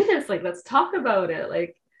get through this. Like, let's talk about it.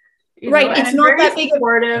 Like, right. It's not that big.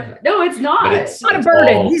 No, it's not. It's not a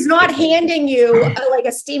burden. He's not handing you like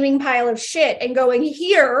a steaming pile of shit and going,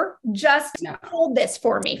 here, just hold this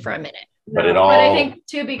for me for a minute. But I think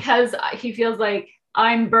too, because he feels like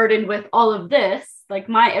I'm burdened with all of this, like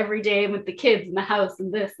my everyday with the kids in the house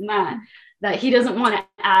and this and that he doesn't want to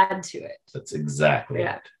add to it. That's exactly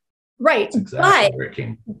it. Right.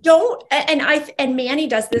 Exactly, but don't, and Manny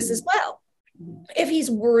does this as well. If he's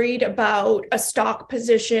worried about a stock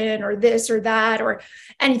position or this or that or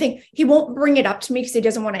anything, he won't bring it up to me because he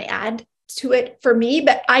doesn't want to add to it for me,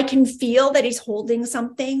 but I can feel that he's holding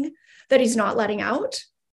something that he's not letting out.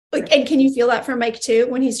 Like, and can you feel that from Mike too,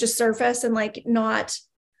 when he's just surface and like not?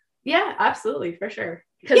 Yeah, absolutely. For sure.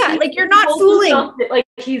 Yeah. Like you're not fooling. Like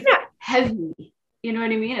he's heavy. You know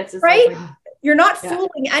what I mean? It's just right. Like, you're not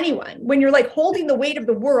fooling anyone. When you're like holding the weight of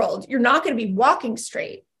the world, you're not going to be walking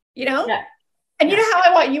straight, you know? Yeah. And you know how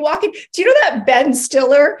I want you walking? Do you know that Ben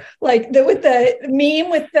Stiller, like with the meme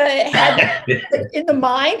with the head in the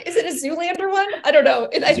mind? Is it a Zoolander one? I don't know.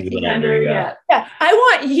 Zoolander, yeah. I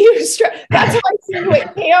want you. That's how I see you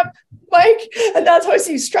at camp, Mike. And that's how I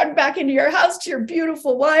see you strutting back into your house to your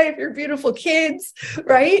beautiful wife, your beautiful kids,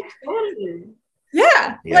 right?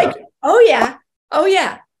 Yeah. Like, oh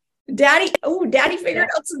yeah. Daddy figured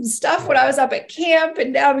out some stuff when I was up at camp,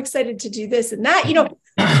 and now I'm excited to do this and that,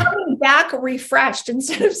 coming back refreshed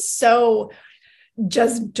instead of so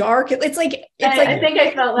just dark. It's like I think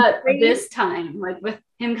I felt that this time, like with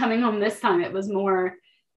him coming home this time, it was more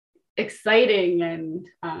exciting and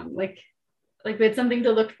like we had something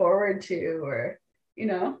to look forward to, or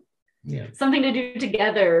something to do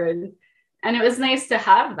together, and it was nice to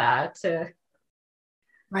have that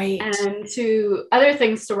right, and to other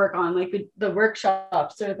things to work on, like the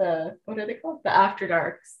workshops, or what are they called, the after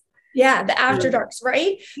darks. Yeah, the after darks,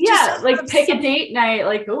 right? Yeah, like pick a date night,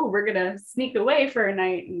 like, oh, we're gonna sneak away for a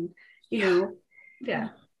night, and yeah.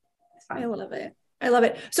 I love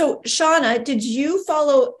it. So Shauna, did you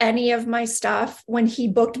follow any of my stuff when he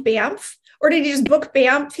booked Banff? Or did he just book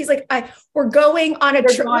Banff? He's like, we're going on a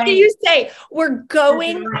trip. What do you say? We're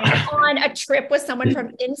going on a trip with someone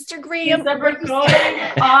from Instagram. We're going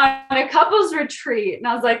on a couples retreat. And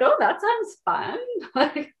I was like, oh, that sounds fun.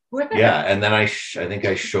 Yeah. And then I think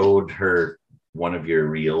I showed her one of your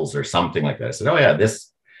reels or something like that. I said, oh yeah,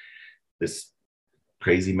 this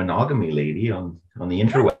crazy monogamy lady on the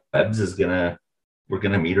interwebs we're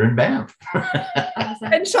gonna meet her in Banff.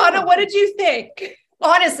 And Shauna, what did you think?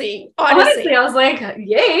 Honestly, I was like,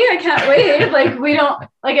 yay, I can't wait. Like, we don't,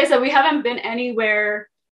 like I said, we haven't been anywhere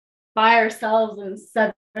by ourselves in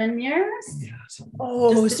 7 years. Yeah,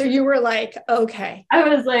 so you were like, okay. I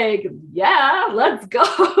was like, yeah, let's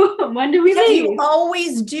go. When do we leave? You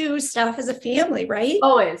always do stuff as a family, right?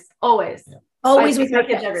 Always. Yeah. Always with your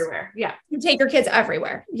kids everywhere. Yeah. You take your kids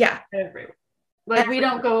everywhere. Yeah. Everywhere. Like, we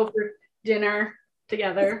don't go for dinner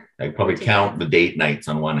together. I probably count the date nights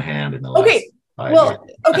on one hand in the last 5 years.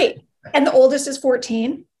 Okay. And the oldest is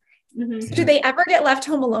 14. Mm-hmm. Do they ever get left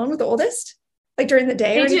home alone with the oldest? Like during the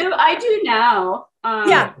day? I do now.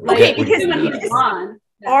 Yeah. Okay. Because when he's gone.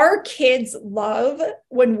 Our kids love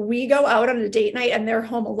when we go out on a date night and they're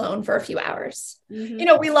home alone for a few hours.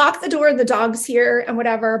 Mm-hmm. We lock the door and the dog's here and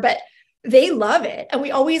whatever, but they love it. And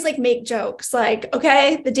we always like make jokes like,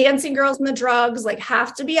 okay, the dancing girls and the drugs like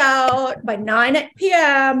have to be out by 9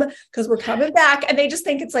 p.m. because we're coming back. And they just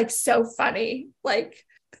think it's like so funny. Like,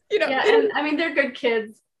 Yeah, and I mean, they're good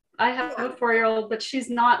kids. I have a 4-year-old, but she's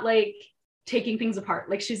not like taking things apart.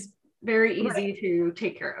 Like, she's very easy to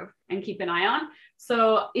take care of and keep an eye on.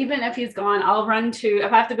 So even if he's gone, I'll run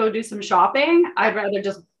if I have to go do some shopping, I'd rather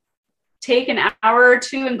just take an hour or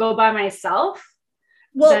two and go by myself.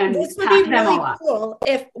 Well, this would be really cool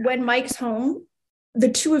if when Mike's home, the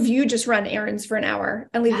two of you just run errands for an hour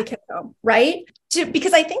and leave the kids home, right?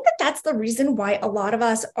 Because I think that's the reason why a lot of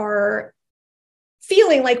us are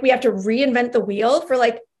feeling like we have to reinvent the wheel for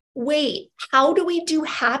like, wait, how do we do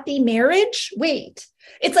happy marriage? Wait,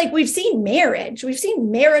 it's like we've seen marriage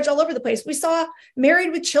all over the place. We saw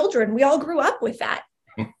Married with Children. We all grew up with that.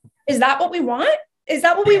 Is that what we want? Is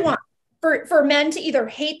that what we want? For men to either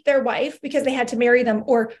hate their wife because they had to marry them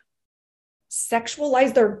or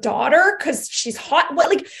sexualize their daughter because she's hot.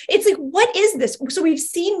 It's like, what is this? So we've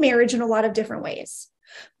seen marriage in a lot of different ways.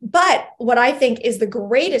 But what I think is the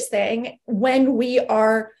greatest thing when we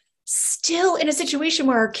are still in a situation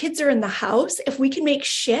where our kids are in the house, if we can make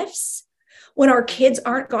shifts when our kids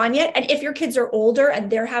aren't gone yet. And if your kids are older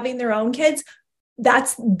and they're having their own kids,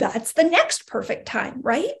 that's the next perfect time,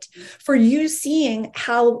 right? For you seeing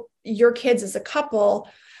how your kids as a couple,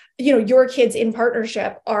 your kids in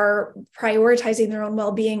partnership are prioritizing their own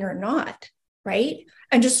well-being or not, right?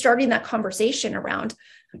 And just starting that conversation around,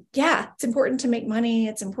 yeah, it's important to make money.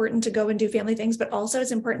 It's important to go and do family things, but also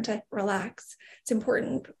it's important to relax. It's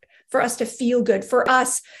important for us to feel good for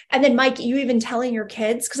us. And then Mike, you even telling your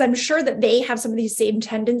kids, because I'm sure that they have some of these same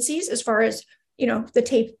tendencies as far as, the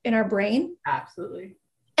tape in our brain. Absolutely.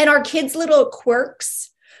 And our kids' little quirks,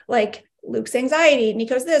 like Luke's anxiety,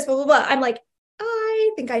 Nico's this, blah, blah, blah. I'm like,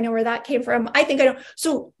 I think I know where that came from. I think I know.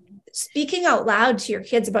 So speaking out loud to your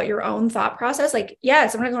kids about your own thought process, like,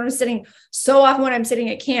 yes, sometimes when I'm sitting so often when I'm sitting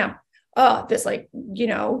at camp, this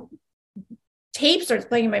tape starts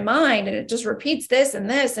playing in my mind and it just repeats this and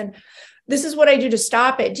this. And this is what I do to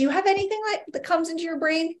stop it. Do you have anything that comes into your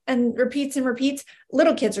brain and repeats and repeats?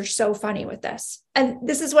 Little kids are so funny with this. And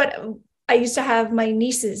this is what I used to have my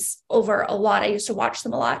nieces over a lot. I used to watch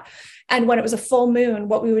them a lot. And when it was a full moon,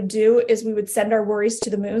 what we would do is we would send our worries to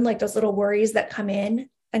the moon, like those little worries that come in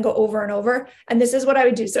and go over and over. And this is what I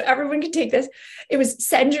would do. So everyone can take this. It was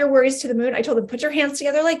send your worries to the moon. I told them, put your hands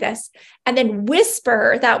together like this, and then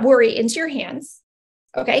whisper that worry into your hands.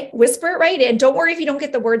 Okay. Whisper it right in. Don't worry if you don't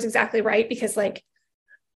get the words exactly right, because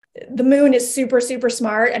the moon is super, super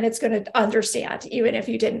smart and it's going to understand even if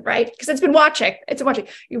you didn't, right? Because it's been watching.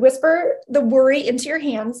 You whisper the worry into your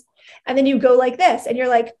hands and then you go like this and you're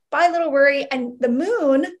like, bye, little worry. And the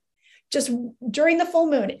moon, just during the full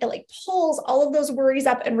moon, it like pulls all of those worries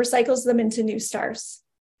up and recycles them into new stars.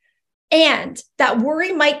 And that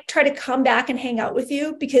worry might try to come back and hang out with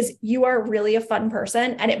you because you are really a fun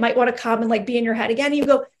person and it might want to come and like be in your head again. And you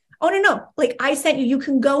go, oh, no. Like I sent you, you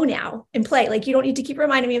can go now and play. Like you don't need to keep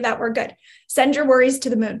reminding me of that. We're good. Send your worries to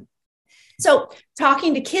the moon. So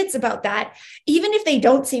talking to kids about that, even if they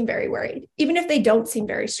don't seem very worried, even if they don't seem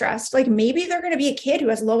very stressed, like maybe they're going to be a kid who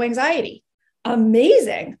has low anxiety.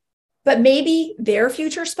 Amazing. But maybe their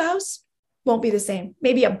future spouse won't be the same.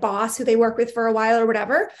 Maybe a boss who they work with for a while or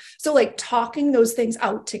whatever. So like talking those things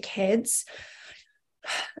out to kids,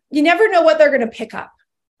 you never know what they're going to pick up.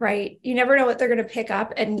 Right. You never know what they're going to pick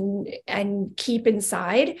up and keep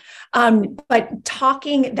inside. But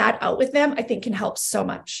talking that out with them, I think can help so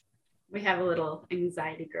much. We have a little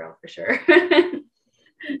anxiety girl for sure.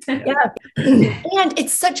 Yeah. And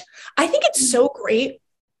I think it's so great.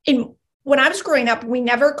 When I was growing up, we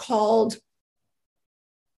never called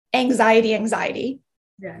anxiety.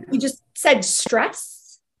 Yeah, no. We just said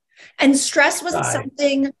stress. And stress wasn't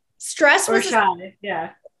something, stress or was shy. Yeah.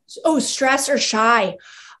 Oh, stress or shy.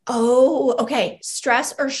 Oh, okay.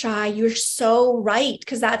 Stress or shy. You're so right.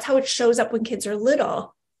 Because that's how it shows up when kids are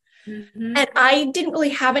little. Mm-hmm. And I didn't really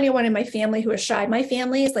have anyone in my family who was shy. My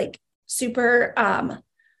family is like super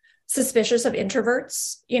suspicious of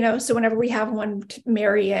introverts, so whenever we have one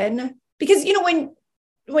marry in, because,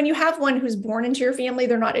 when you have one who's born into your family,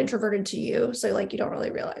 they're not introverted to you. So like, you don't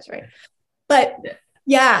really realize, right? But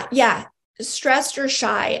yeah. Stressed or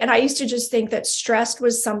shy. And I used to just think that stressed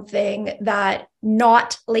was something that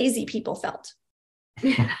not lazy people felt.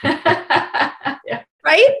 Yeah.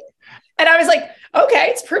 Right. And I was like, okay,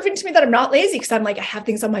 it's proving to me that I'm not lazy because I'm like, I have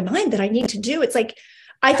things on my mind that I need to do. It's like,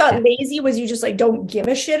 I thought lazy was you just like, don't give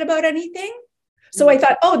a shit about anything. So I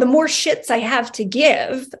thought, the more shits I have to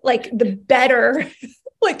give, like the better,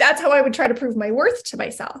 like that's how I would try to prove my worth to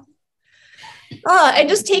myself. And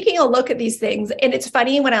just taking a look at these things. And it's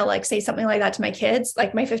funny when I like say something like that to my kids,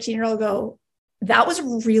 like my 15-year-old go, that was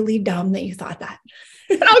really dumb that you thought that.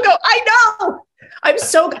 And I'll go, I know. I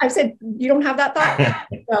said, you don't have that thought.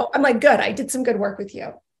 So I'm like, good. I did some good work with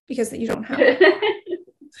you because you don't have it.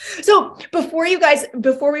 So before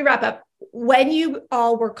we wrap up, when you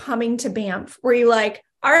all were coming to Banff, were you like,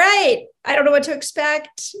 all right, I don't know what to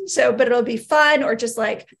expect. But it'll be fun, or just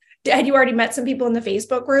like, had you already met some people in the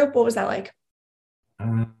Facebook group? What was that like?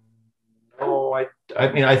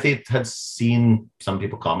 I think had seen some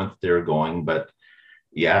people comment that they were going, but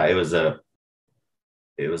yeah, it was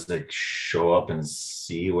like show up and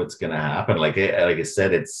see what's going to happen. Like I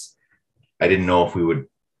said, I didn't know if we would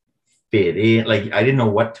fit in. Like, I didn't know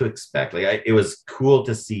what to expect. Like it was cool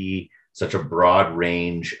to see such a broad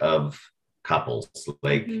range of couples,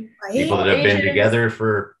 like people that have been together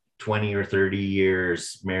for 20 or 30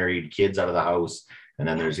 years, married, kids out of the house. And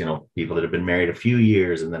then there's, people that have been married a few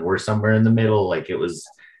years, and then we're somewhere in the middle. Like it was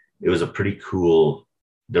a pretty cool,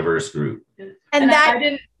 diverse group. And that I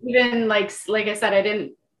didn't even like I said, I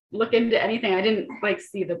didn't look into anything. I didn't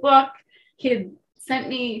see the book. He had sent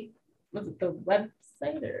me, was it the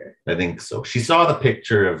website or? I think so. She saw the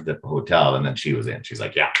picture of the hotel and then she was in. She's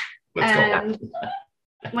like, yeah, let's go.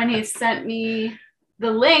 When he sent me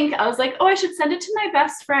the link, I was like, I should send it to my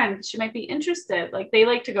best friend. She might be interested. Like they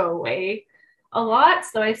like to go away a lot.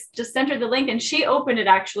 So I just sent her the link and she opened it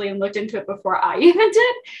actually and looked into it before I even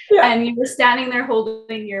did. Yeah. And you were standing there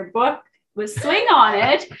holding your book with Swing on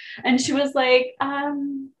it. And she was like,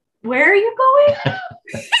 where are you going?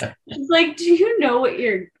 She's like, do you know what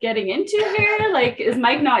you're getting into here? Like, is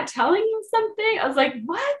Mike not telling you something? I was like,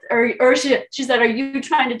 what? Or she said, are you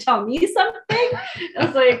trying to tell me something? I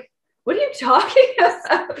was like, what are you talking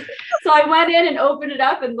about? So I went in and opened it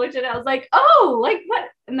up and looked at it. I was like, oh, like what?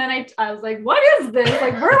 And then I was like, what is this?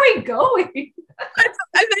 Like, where are we going? And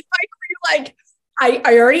then Mike, were you like,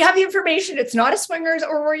 I already have the information. It's not a swingers.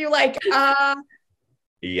 Or were you like,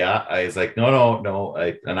 Yeah, I was like, no.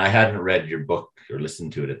 And I hadn't read your book or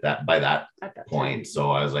listened to it at that point.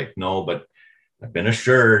 So I was like, no, but I've been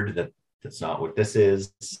assured that that's not what this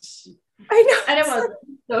is. I know. And it wasn't.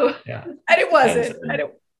 So yeah. And it wasn't.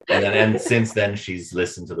 And since then she's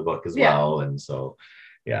listened to the book as well. And so,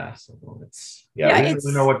 so it's, we didn't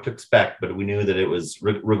really know what to expect, but we knew that it was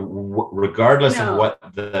regardless of what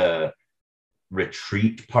the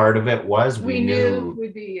retreat part of it was, we knew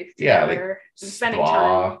we'd be together, like spending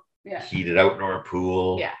time, heated outdoor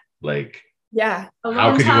pool, yeah, like Yeah.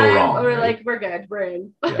 How could you go wrong? We're like, we're good. We're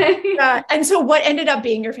in. Yeah. And so what ended up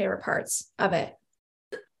being your favorite parts of it?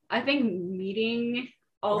 I think meeting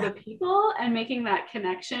all the people and making that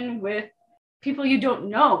connection with people you don't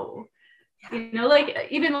know. You know, like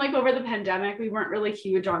even like over the pandemic, we weren't really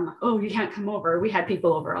huge on, oh, you can't come over. We had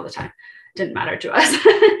people over all the time. Didn't matter to us.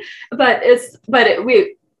 but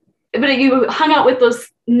you hung out with those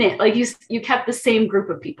like you kept the same group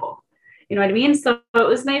of people. You know what I mean? So it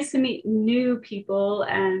was nice to meet new people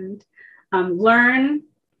and learn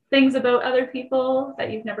things about other people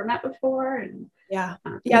that you've never met before. And the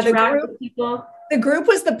group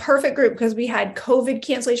was the perfect group because we had COVID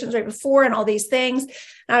cancellations right before and all these things.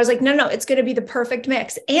 And I was like, no, it's going to be the perfect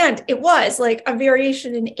mix. And it was like a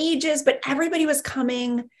variation in ages, but everybody was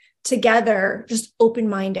coming together, just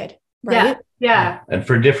open-minded, right? Yeah. And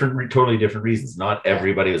for totally different reasons. Not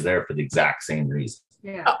everybody was there for the exact same reason.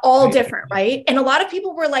 Yeah. All different, right? And a lot of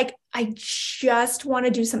people were like, I just want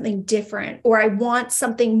to do something different, or I want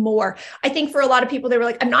something more. I think for a lot of people, they were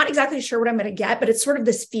like, I'm not exactly sure what I'm going to get, but it's sort of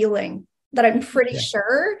this feeling that I'm pretty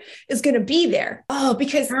sure is going to be there. Oh,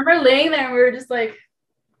 because I remember laying there and we were just like,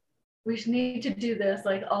 we need to do this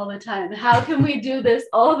like all the time. How can we do this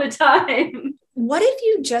all the time? What if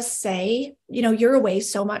you just say, you're away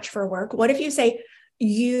so much for work. What if you say,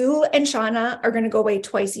 you and Shauna are going to go away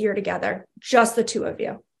twice a year together, just the two of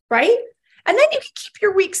you, right? And then you can keep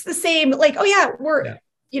your weeks the same. Like, oh yeah,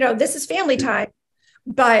 this is family time.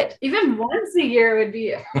 But even once a year would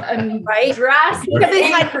be right? drastic.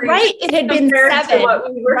 It had been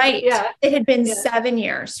 7. Right. Yeah. It had been 7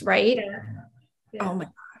 years, right? Yeah. Oh my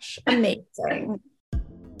gosh. Amazing.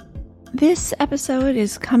 This episode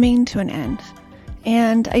is coming to an end,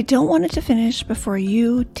 and I don't want it to finish before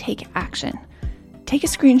you take action. Take a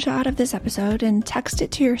screenshot of this episode and text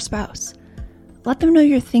it to your spouse. Let them know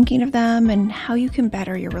you're thinking of them and how you can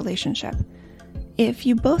better your relationship. If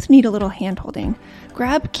you both need a little hand-holding,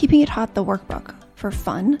 grab Keeping It Hot the workbook for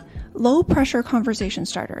fun, low-pressure conversation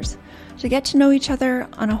starters to get to know each other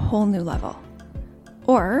on a whole new level.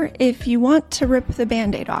 Or if you want to rip the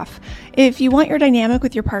Band-Aid off, if you want your dynamic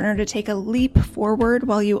with your partner to take a leap forward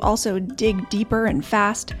while you also dig deeper and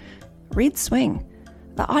fast, read Swing.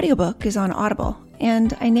 The audiobook is on Audible,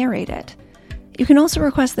 and I narrate it. You can also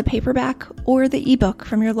request the paperback or the ebook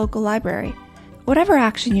from your local library. Whatever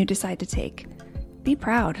action you decide to take, be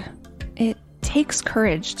proud. It takes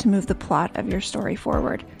courage to move the plot of your story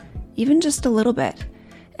forward, even just a little bit.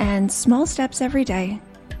 And small steps every day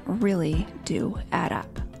really do add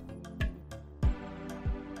up.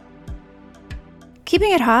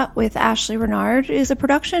 Keeping It Hot with Ashley Renard is a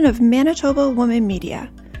production of Manitoba Woman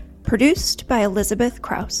Media. Produced by Elizabeth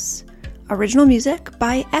Krause. Original music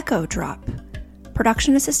by Echo Drop.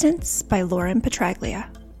 Production assistance by Lauren Petraglia.